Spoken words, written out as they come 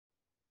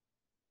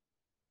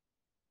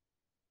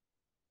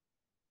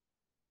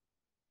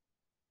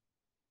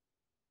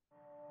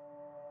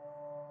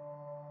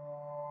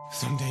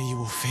Someday you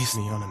will face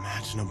the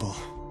unimaginable.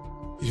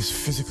 It is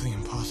physically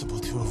impossible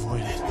to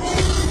avoid it.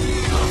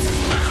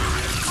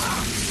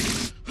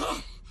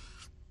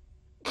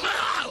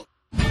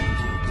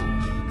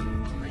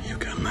 You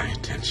got my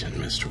attention,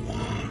 Mr.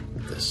 Wong.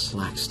 This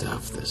slack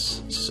stuff,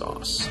 this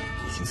sauce.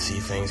 You can see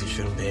things you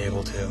shouldn't be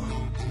able to.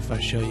 If I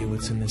show you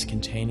what's in this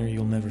container,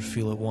 you'll never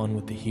feel at one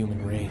with the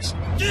human race.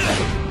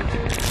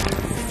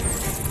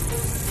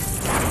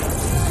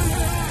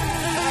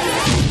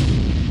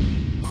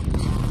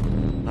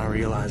 I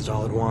realized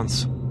all at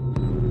once.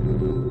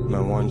 My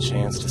one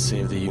chance to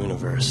save the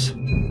universe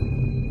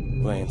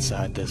lay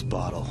inside this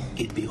bottle.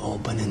 It be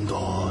opening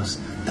doors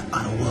to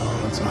other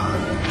worlds,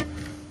 man.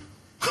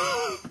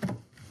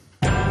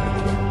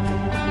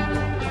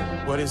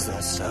 What is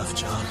that stuff,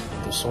 John?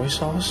 The soy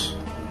sauce?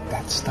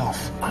 That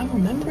stuff. I'm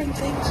remembering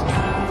things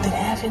that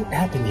haven't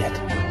happened yet.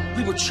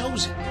 We were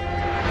chosen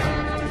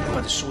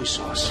by the soy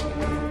sauce.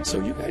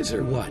 So you guys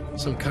are what?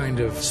 Some kind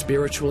of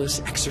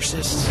spiritualist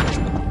exorcists?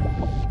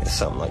 It's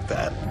something like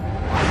that.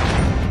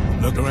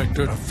 The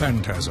director of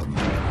Phantasm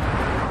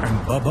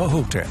and Bubba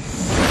Hotep.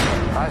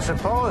 I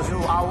suppose you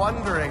are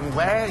wondering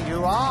where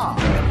you are.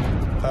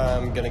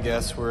 I'm gonna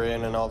guess we're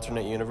in an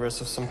alternate universe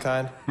of some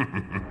kind.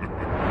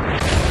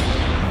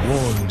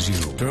 Warns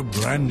you to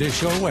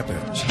brandish your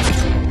weapons.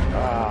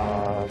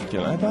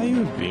 Can I buy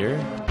you a beer?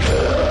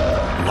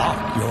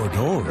 Lock your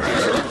doors.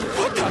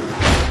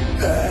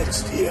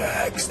 That's the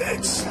axe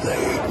that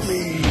slayed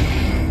me.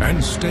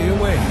 And stay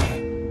away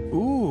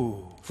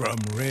Ooh. from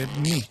red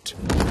meat.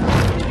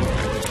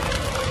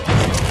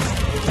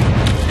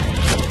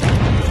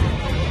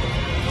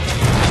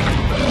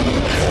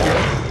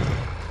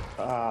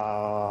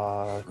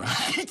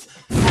 Right?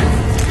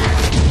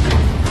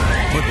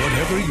 But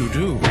whatever you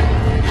do,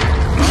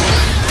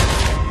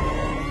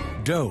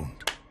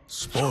 don't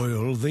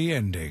spoil the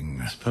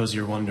ending. Suppose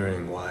you're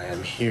wondering why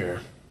I'm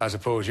here. I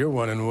suppose you're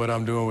wondering what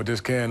I'm doing with this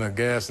can of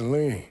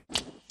gasoline.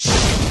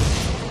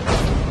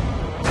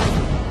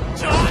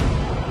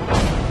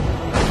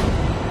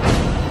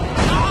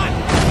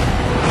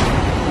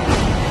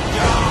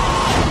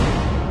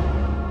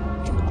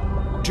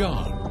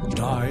 John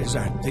dies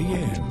at the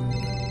end.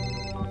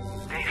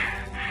 Dave,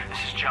 this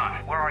is John.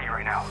 Where are you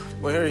right now?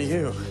 Where are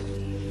you?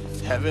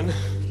 Heaven? Is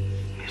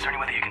there any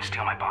way that you can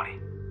steal my body?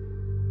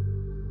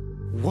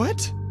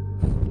 What?